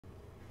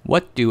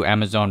What do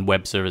Amazon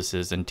Web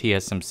Services and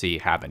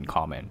TSMC have in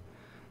common?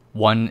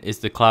 One is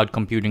the cloud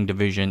computing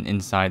division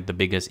inside the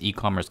biggest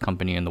e-commerce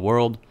company in the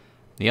world.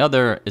 The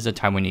other is a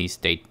Taiwanese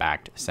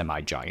state-backed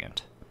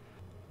semi-giant.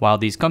 While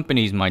these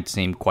companies might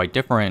seem quite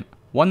different,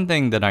 one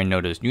thing that I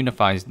noticed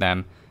unifies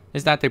them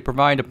is that they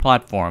provide a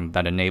platform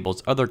that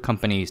enables other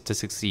companies to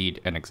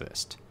succeed and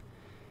exist.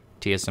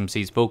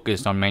 TSMC's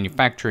focus on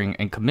manufacturing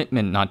and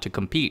commitment not to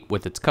compete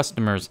with its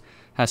customers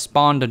has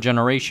spawned a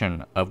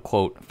generation of,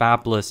 quote,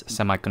 fabless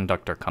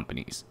semiconductor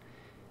companies.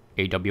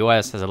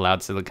 AWS has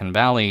allowed Silicon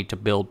Valley to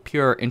build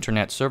pure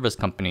internet service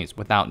companies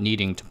without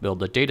needing to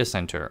build a data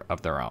center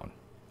of their own.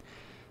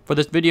 For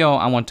this video,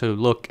 I want to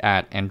look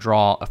at and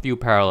draw a few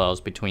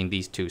parallels between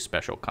these two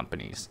special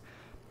companies,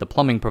 the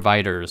plumbing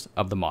providers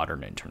of the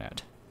modern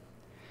internet.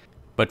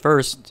 But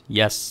first,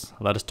 yes,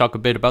 let us talk a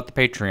bit about the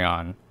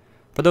Patreon.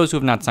 For those who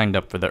have not signed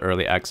up for the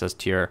early access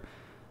tier,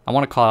 I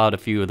want to call out a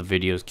few of the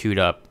videos queued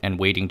up and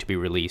waiting to be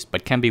released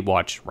but can be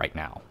watched right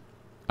now.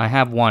 I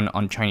have one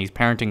on Chinese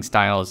parenting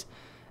styles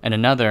and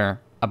another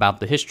about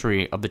the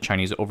history of the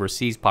Chinese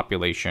overseas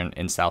population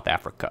in South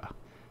Africa.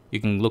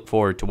 You can look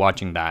forward to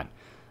watching that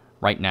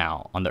right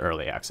now on the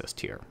early access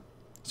tier.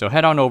 So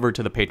head on over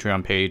to the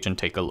Patreon page and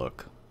take a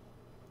look.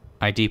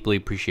 I deeply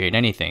appreciate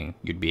anything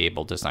you'd be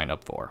able to sign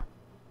up for.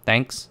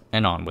 Thanks,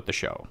 and on with the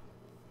show.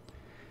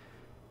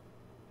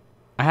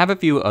 I have a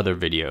few other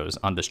videos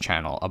on this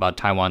channel about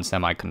Taiwan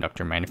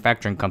Semiconductor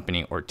Manufacturing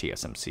Company, or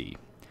TSMC.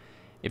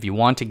 If you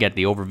want to get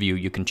the overview,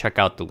 you can check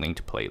out the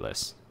linked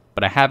playlist.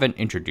 But I haven't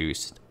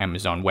introduced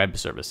Amazon Web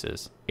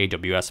Services,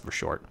 AWS for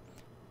short.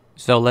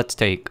 So let's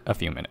take a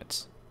few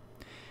minutes.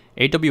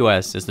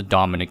 AWS is the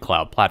dominant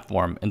cloud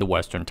platform in the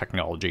Western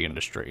technology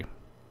industry.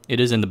 It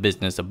is in the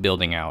business of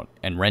building out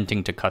and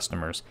renting to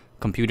customers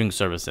computing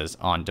services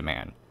on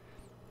demand.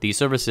 These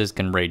services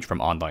can range from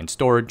online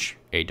storage,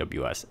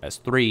 AWS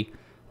S3,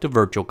 to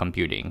virtual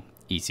computing,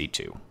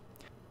 EC2.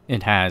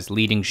 It has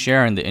leading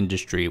share in the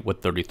industry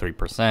with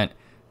 33%,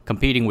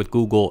 competing with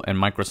Google and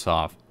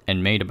Microsoft,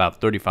 and made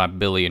about $35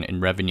 billion in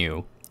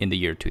revenue in the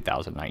year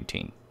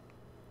 2019.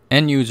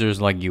 End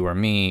users like you or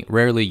me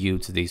rarely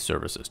use these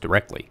services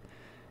directly.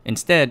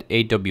 Instead,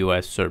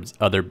 AWS serves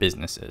other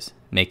businesses,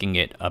 making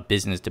it a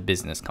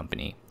business-to-business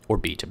company, or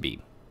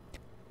B2B.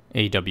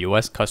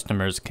 AWS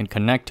customers can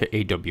connect to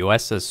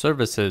AWS's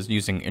services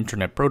using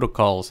internet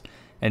protocols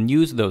and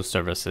use those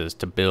services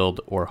to build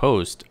or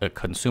host a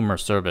consumer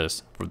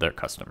service for their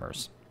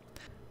customers.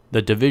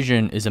 The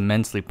division is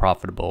immensely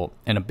profitable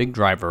and a big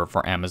driver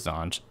for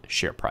Amazon's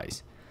share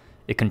price.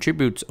 It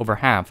contributes over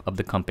half of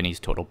the company's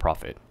total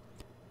profit.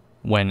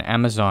 When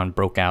Amazon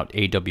broke out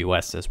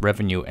AWS's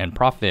revenue and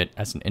profit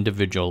as an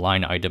individual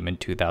line item in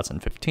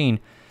 2015,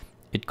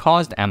 it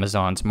caused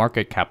Amazon's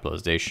market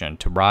capitalization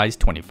to rise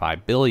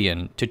 $25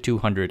 billion to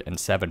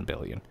 $207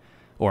 billion,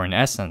 or in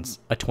essence,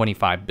 a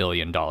 $25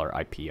 billion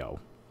IPO.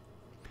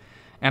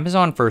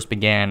 Amazon first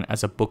began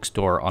as a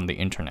bookstore on the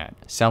internet,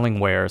 selling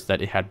wares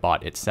that it had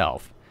bought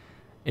itself.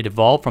 It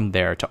evolved from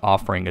there to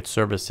offering its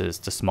services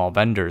to small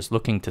vendors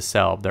looking to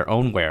sell their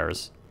own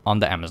wares on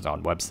the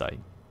Amazon website.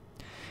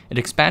 It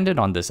expanded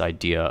on this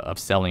idea of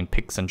selling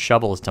picks and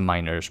shovels to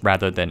miners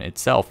rather than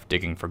itself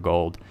digging for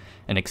gold,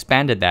 and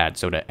expanded that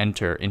so to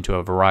enter into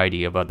a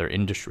variety of other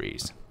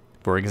industries.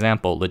 For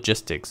example,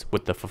 logistics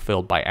with the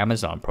Fulfilled by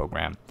Amazon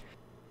program,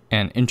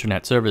 and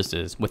internet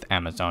services with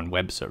Amazon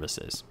Web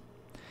Services.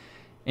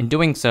 In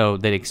doing so,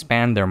 they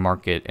expand their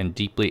market and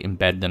deeply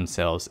embed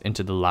themselves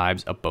into the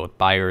lives of both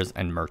buyers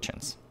and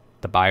merchants.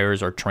 The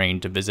buyers are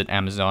trained to visit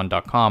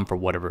Amazon.com for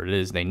whatever it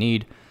is they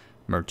need.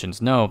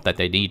 Merchants know that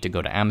they need to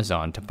go to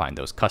Amazon to find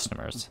those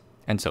customers,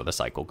 and so the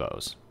cycle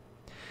goes.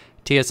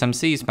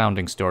 TSMC's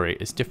founding story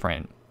is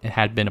different. It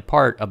had been a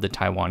part of the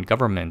Taiwan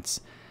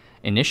government's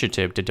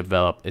initiative to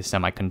develop its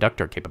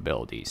semiconductor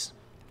capabilities.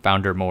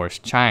 Founder Morris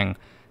Chang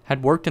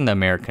had worked in the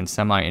American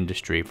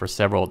semi-industry for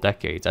several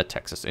decades at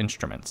Texas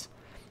Instruments.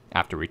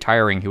 After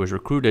retiring, he was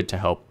recruited to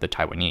help the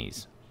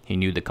Taiwanese. He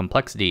knew the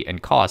complexity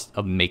and cost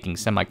of making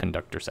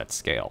semiconductors at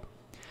scale.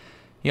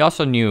 He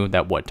also knew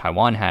that what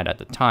Taiwan had at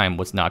the time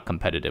was not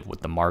competitive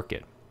with the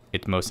market.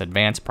 Its most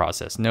advanced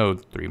process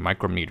node, 3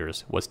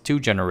 micrometers, was 2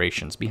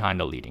 generations behind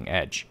the leading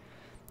edge.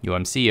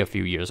 UMC a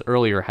few years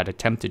earlier had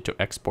attempted to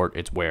export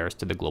its wares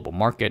to the global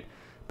market,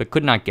 but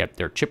could not get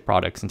their chip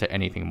products into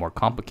anything more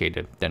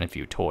complicated than a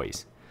few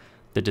toys.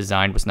 The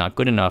design was not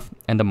good enough,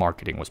 and the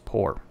marketing was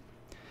poor.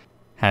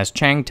 As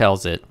Chang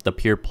tells it, the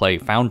pure-play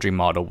foundry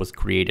model was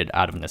created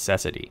out of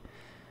necessity.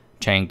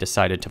 Chang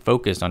decided to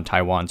focus on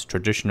Taiwan's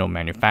traditional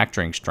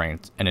manufacturing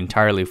strengths and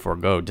entirely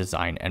forego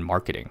design and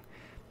marketing.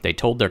 They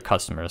told their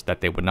customers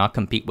that they would not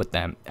compete with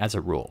them as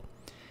a rule.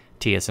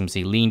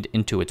 TSMC leaned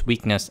into its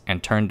weakness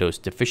and turned those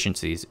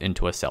deficiencies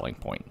into a selling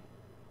point.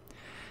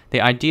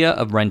 The idea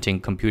of renting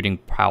computing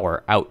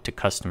power out to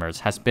customers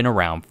has been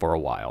around for a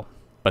while,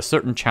 but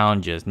certain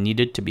challenges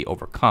needed to be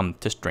overcome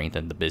to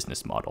strengthen the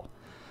business model.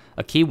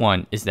 A key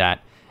one is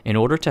that in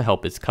order to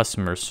help its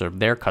customers serve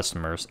their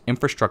customers,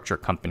 infrastructure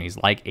companies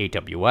like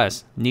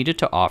AWS needed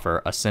to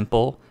offer a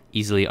simple,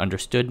 easily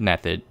understood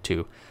method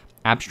to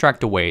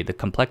abstract away the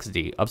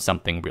complexity of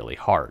something really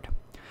hard.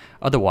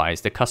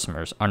 Otherwise, the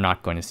customers are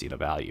not going to see the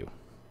value.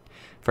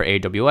 For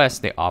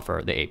AWS, they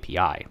offer the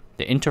API,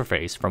 the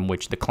interface from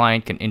which the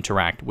client can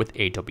interact with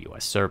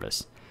AWS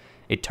service.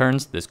 It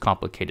turns this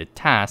complicated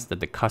task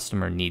that the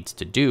customer needs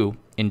to do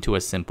into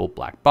a simple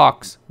black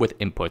box with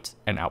inputs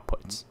and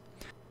outputs.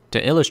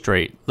 To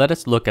illustrate, let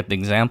us look at the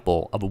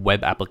example of a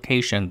web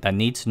application that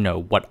needs to know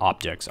what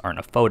objects are in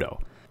a photo.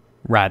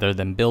 Rather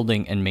than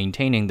building and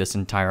maintaining this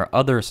entire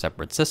other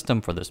separate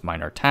system for this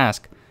minor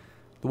task,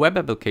 the web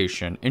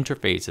application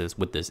interfaces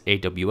with this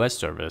AWS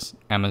service,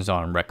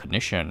 Amazon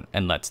Recognition,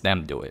 and lets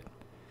them do it.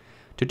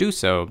 To do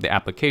so, the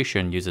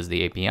application uses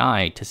the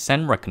API to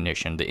send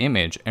Recognition the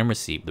image and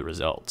receive the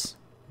results.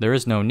 There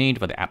is no need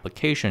for the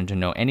application to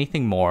know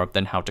anything more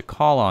than how to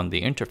call on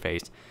the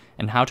interface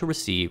and how to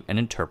receive and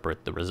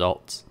interpret the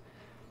results.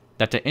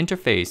 That the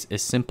interface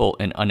is simple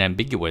and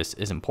unambiguous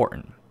is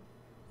important.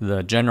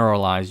 The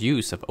generalized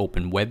use of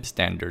open web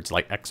standards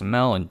like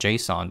XML and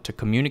JSON to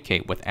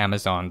communicate with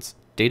Amazon's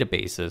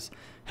databases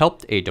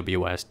helped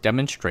AWS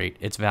demonstrate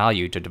its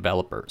value to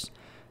developers.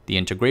 The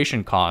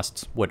integration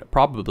costs would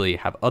probably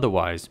have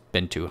otherwise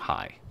been too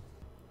high.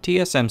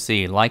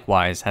 TSMC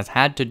likewise has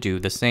had to do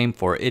the same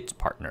for its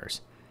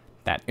partners.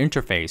 That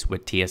interface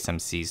with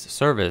TSMC's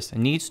service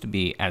needs to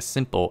be as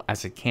simple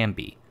as it can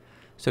be.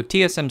 So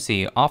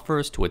TSMC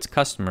offers to its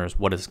customers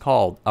what is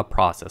called a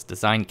Process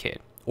Design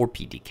Kit, or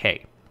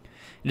PDK.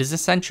 It is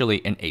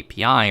essentially an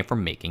API for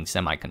making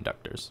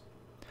semiconductors.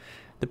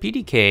 The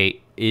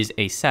PDK is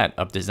a set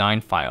of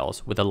design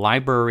files with a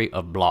library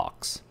of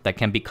blocks that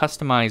can be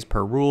customized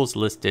per rules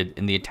listed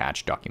in the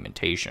attached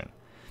documentation.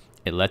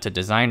 It lets a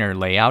designer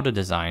lay out a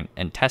design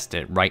and test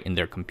it right in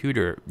their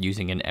computer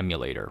using an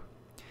emulator.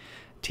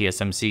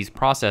 TSMC's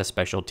process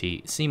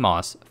specialty,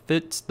 CMOS,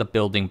 fits the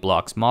building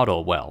blocks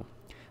model well.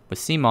 With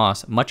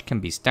CMOS, much can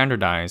be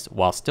standardized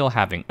while still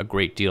having a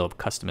great deal of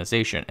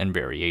customization and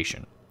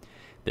variation.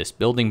 This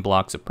building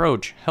blocks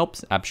approach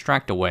helps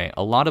abstract away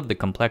a lot of the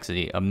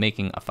complexity of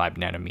making a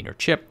 5nm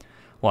chip,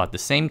 while at the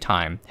same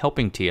time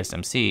helping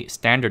TSMC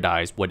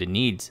standardize what it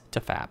needs to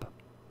fab.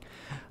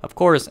 Of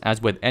course,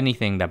 as with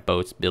anything that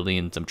boasts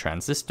billions of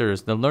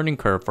transistors, the learning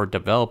curve for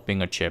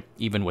developing a chip,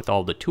 even with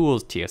all the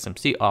tools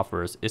TSMC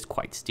offers, is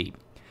quite steep.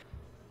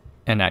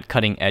 And at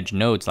cutting-edge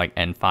nodes like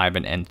N5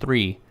 and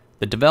N3,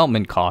 the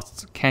development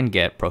costs can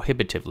get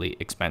prohibitively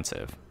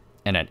expensive.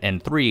 And at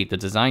N3, the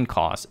design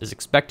cost is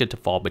expected to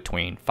fall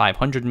between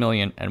 $500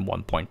 million and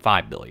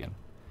 $1.5 billion.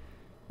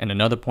 And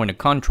another point of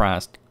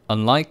contrast,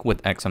 unlike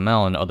with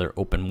XML and other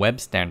open web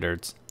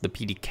standards, the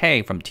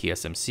PDK from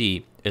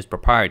TSMC is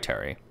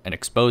proprietary and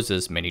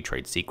exposes many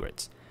trade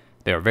secrets.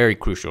 They are very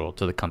crucial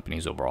to the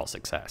company's overall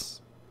success.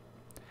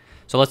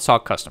 So let's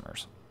talk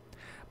customers.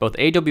 Both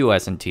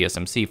AWS and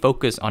TSMC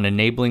focus on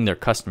enabling their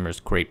customers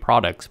to create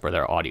products for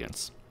their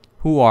audience.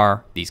 Who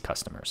are these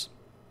customers?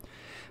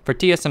 For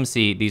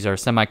TSMC, these are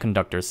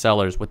semiconductor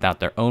sellers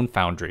without their own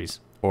foundries,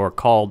 or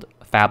called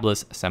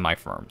fabless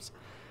semi-firms.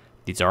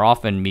 These are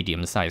often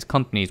medium-sized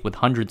companies with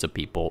hundreds of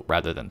people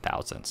rather than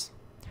thousands.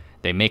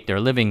 They make their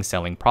living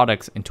selling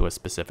products into a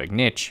specific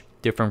niche,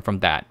 different from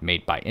that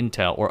made by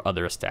Intel or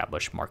other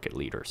established market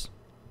leaders.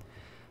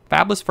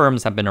 Fabless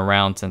firms have been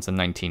around since the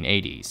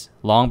 1980s,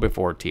 long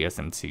before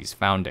TSMC's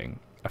founding.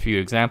 A few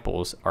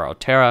examples are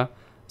Altera,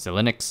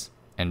 Xilinx,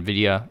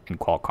 Nvidia, and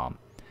Qualcomm.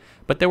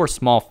 But they were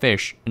small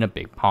fish in a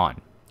big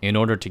pond. In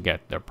order to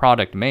get their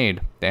product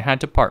made, they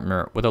had to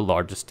partner with a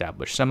large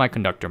established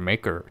semiconductor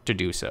maker to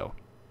do so.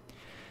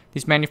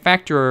 These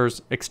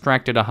manufacturers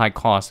extracted a high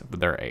cost for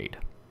their aid.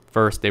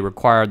 First, they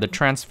required the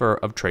transfer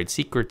of trade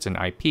secrets and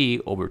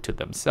IP over to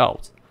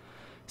themselves.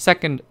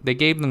 Second, they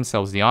gave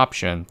themselves the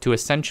option to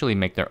essentially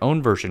make their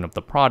own version of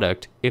the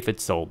product if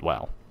it sold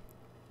well.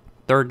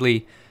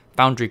 Thirdly,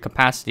 foundry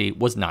capacity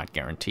was not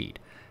guaranteed.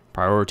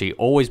 Priority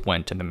always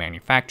went to the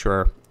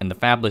manufacturer, and the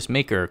fabless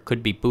maker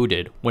could be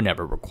booted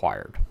whenever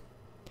required.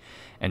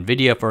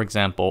 Nvidia, for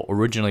example,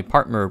 originally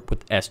partnered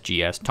with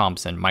SGS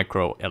Thomson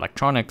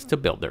Microelectronics to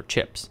build their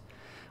chips.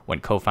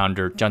 When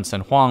co-founder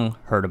Jensen Huang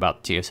heard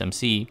about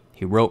TSMC,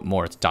 he wrote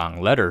Morris Dang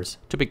letters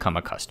to become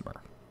a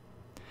customer.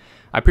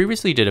 I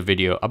previously did a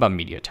video about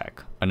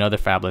MediaTek, another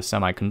fabless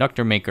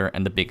semiconductor maker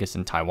and the biggest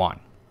in Taiwan.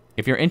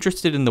 If you're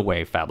interested in the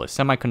way fabless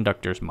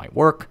semiconductors might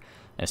work,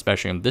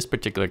 especially in this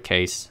particular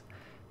case,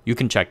 you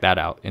can check that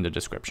out in the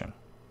description.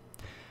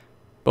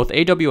 Both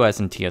AWS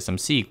and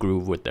TSMC grew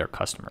with their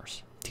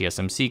customers.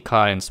 TSMC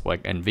clients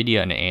like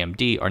Nvidia and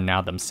AMD are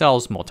now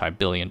themselves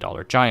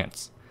multi-billion-dollar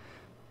giants.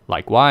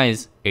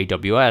 Likewise,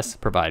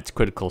 AWS provides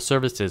critical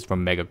services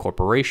from mega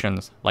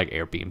corporations like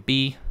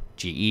Airbnb,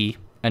 GE,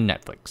 and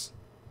Netflix.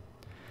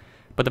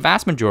 But the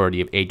vast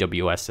majority of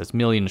AWS's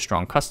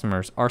million-strong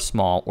customers are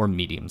small or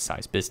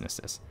medium-sized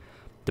businesses.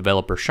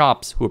 Developer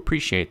shops who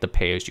appreciate the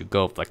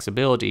pay-as-you-go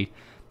flexibility,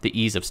 the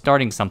ease of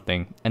starting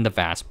something, and the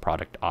vast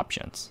product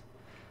options.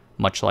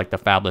 Much like the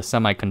fabless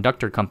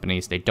semiconductor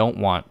companies, they don't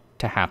want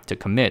to have to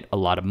commit a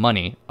lot of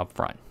money up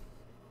front.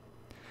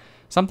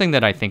 Something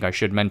that I think I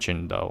should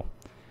mention, though,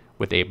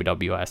 with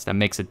AWS that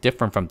makes it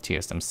different from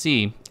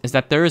TSMC is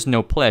that there is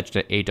no pledge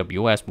that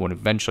AWS would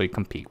eventually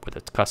compete with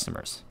its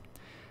customers.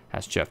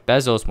 As Jeff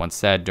Bezos once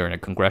said during a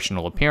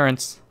congressional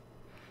appearance,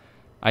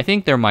 "I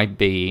think there might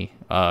be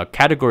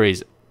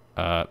databases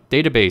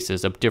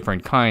of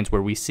different kinds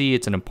where we see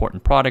it's an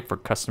important product for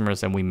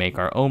customers and we make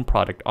our own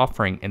product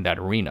offering in that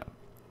arena.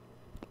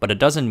 But it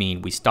doesn't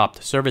mean we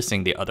stopped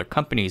servicing the other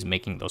companies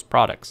making those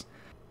products.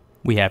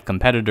 We have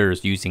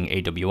competitors using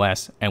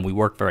AWS and we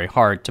work very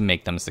hard to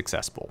make them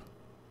successful."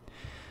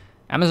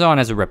 Amazon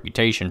has a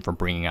reputation for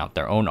bringing out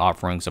their own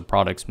offerings of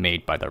products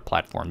made by their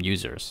platform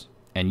users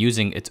and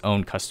using its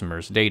own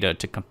customers' data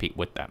to compete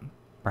with them.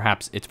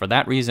 Perhaps it's for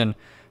that reason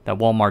that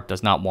Walmart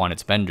does not want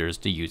its vendors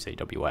to use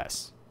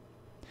AWS.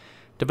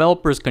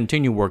 Developers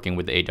continue working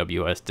with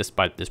AWS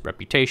despite this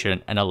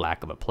reputation and a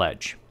lack of a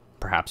pledge,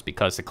 perhaps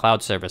because the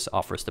cloud service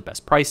offers the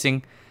best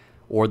pricing,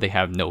 or they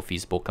have no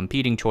feasible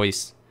competing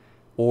choice,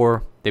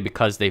 or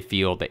because they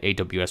feel that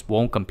AWS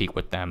won't compete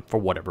with them for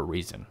whatever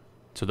reason.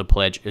 So the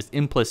pledge is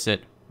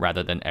implicit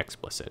rather than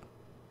explicit.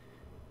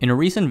 In a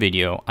recent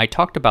video, I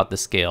talked about the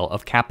scale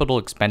of capital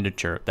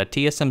expenditure that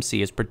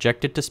TSMC is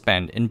projected to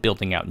spend in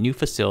building out new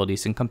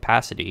facilities and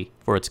capacity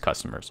for its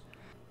customers.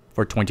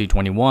 For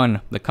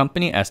 2021, the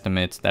company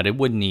estimates that it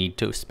would need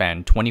to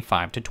spend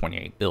 $25 to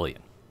 $28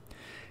 billion.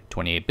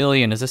 $28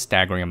 billion is a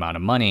staggering amount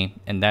of money,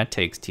 and that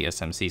takes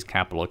TSMC's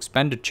capital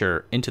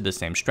expenditure into the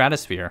same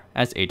stratosphere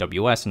as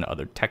AWS and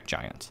other tech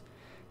giants.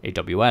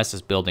 AWS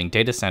is building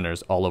data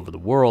centers all over the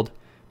world.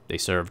 They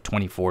serve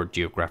 24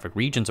 geographic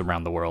regions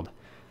around the world,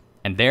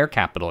 and their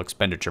capital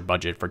expenditure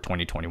budget for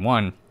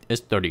 2021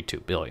 is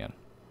 $32 billion.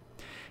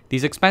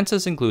 These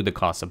expenses include the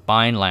cost of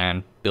buying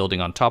land, building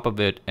on top of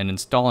it, and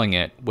installing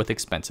it with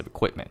expensive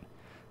equipment.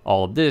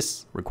 All of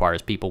this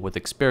requires people with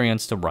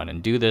experience to run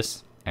and do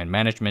this, and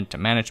management to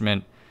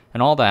management,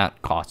 and all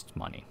that costs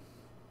money.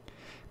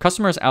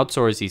 Customers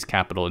outsource these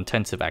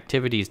capital-intensive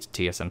activities to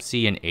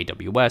TSMC and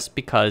AWS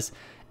because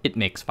it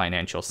makes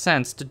financial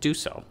sense to do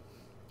so.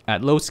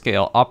 At low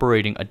scale,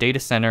 operating a data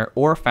center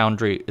or a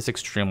foundry is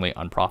extremely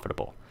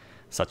unprofitable.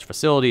 Such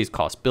facilities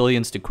cost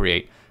billions to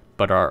create,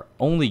 but are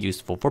only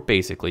useful for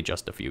basically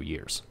just a few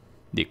years.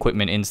 The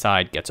equipment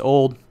inside gets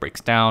old,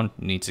 breaks down,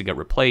 needs to get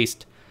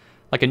replaced.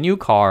 Like a new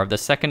car, the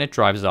second it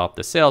drives off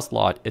the sales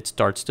lot, it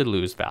starts to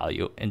lose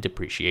value and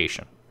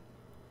depreciation.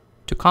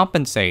 To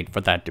compensate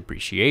for that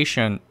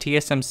depreciation,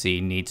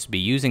 TSMC needs to be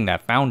using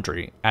that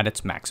foundry at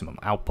its maximum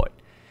output.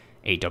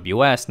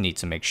 AWS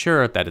needs to make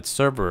sure that its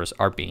servers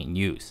are being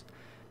used.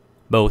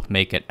 Both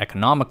make it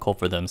economical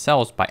for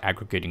themselves by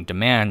aggregating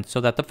demand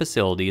so that the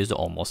facility is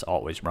almost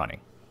always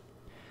running.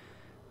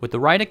 With the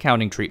right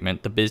accounting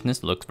treatment, the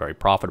business looks very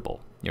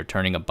profitable. You're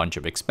turning a bunch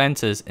of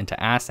expenses into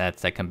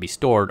assets that can be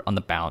stored on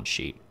the balance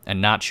sheet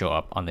and not show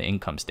up on the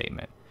income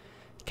statement.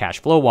 Cash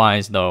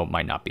flow-wise, though,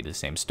 might not be the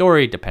same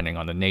story depending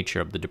on the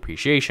nature of the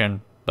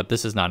depreciation, but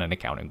this is not an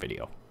accounting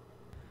video.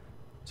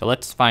 So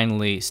let's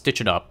finally stitch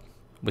it up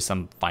with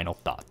some final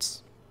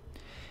thoughts.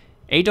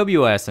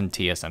 AWS and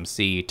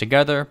TSMC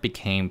together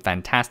became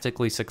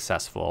fantastically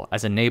successful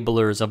as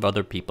enablers of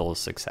other people's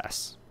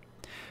success.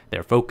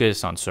 Their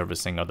focus on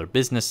servicing other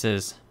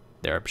businesses,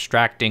 their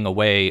abstracting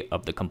away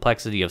of the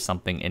complexity of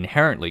something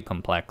inherently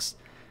complex,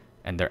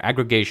 and their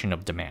aggregation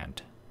of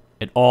demand.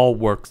 It all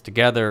works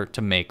together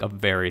to make a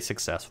very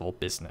successful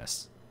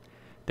business.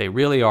 They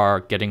really are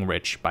getting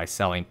rich by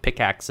selling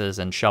pickaxes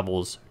and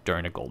shovels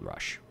during a gold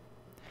rush.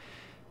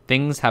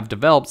 Things have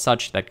developed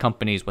such that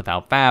companies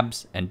without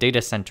fabs and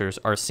data centers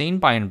are seen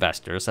by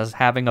investors as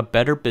having a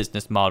better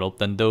business model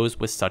than those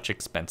with such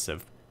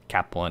expensive,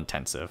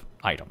 capital-intensive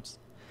items.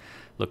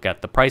 Look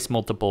at the price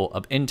multiple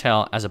of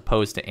Intel as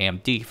opposed to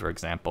AMD, for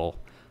example,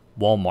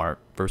 Walmart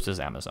versus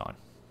Amazon.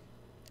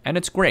 And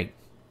it's great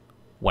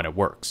when it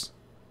works.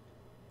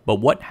 But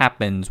what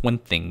happens when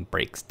things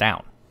breaks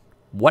down?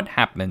 What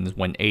happens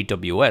when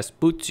AWS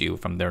boots you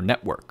from their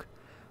network?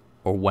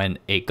 Or when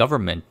a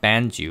government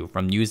bans you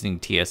from using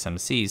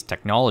TSMC's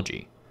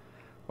technology?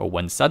 Or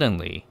when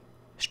suddenly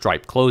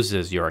Stripe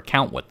closes your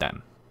account with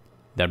them?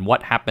 Then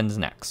what happens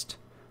next?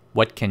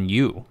 What can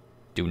you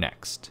do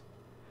next?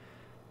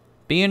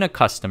 Being a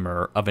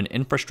customer of an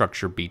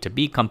infrastructure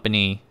B2B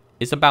company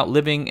is about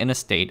living in a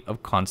state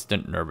of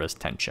constant nervous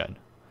tension.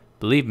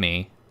 Believe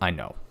me, I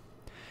know.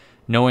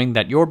 Knowing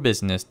that your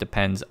business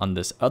depends on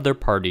this other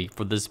party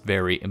for this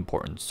very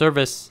important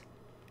service,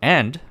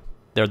 and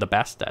they're the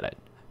best at it.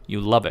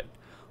 You love it.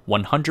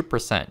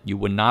 100%, you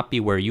would not be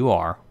where you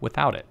are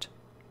without it.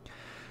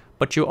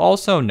 But you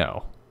also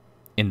know,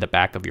 in the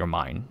back of your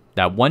mind,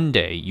 that one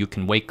day you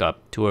can wake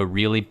up to a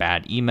really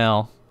bad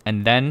email,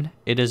 and then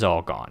it is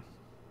all gone.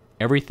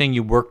 Everything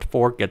you worked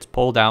for gets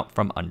pulled out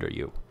from under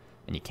you,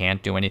 and you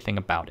can't do anything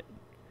about it.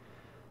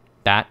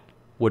 That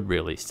would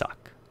really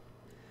suck.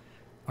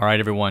 All right,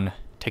 everyone,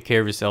 take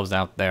care of yourselves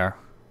out there.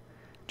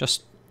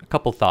 Just a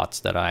couple thoughts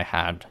that I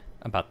had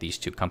about these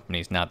two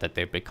companies now that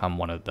they've become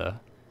one of the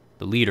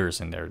leaders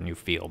in their new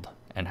field,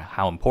 and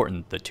how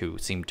important the two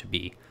seem to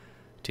be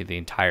to the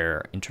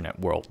entire internet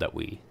world that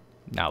we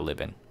now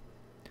live in.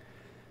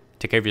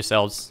 Take care of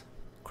yourselves.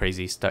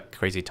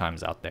 crazy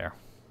times out there.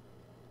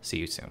 See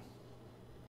you soon.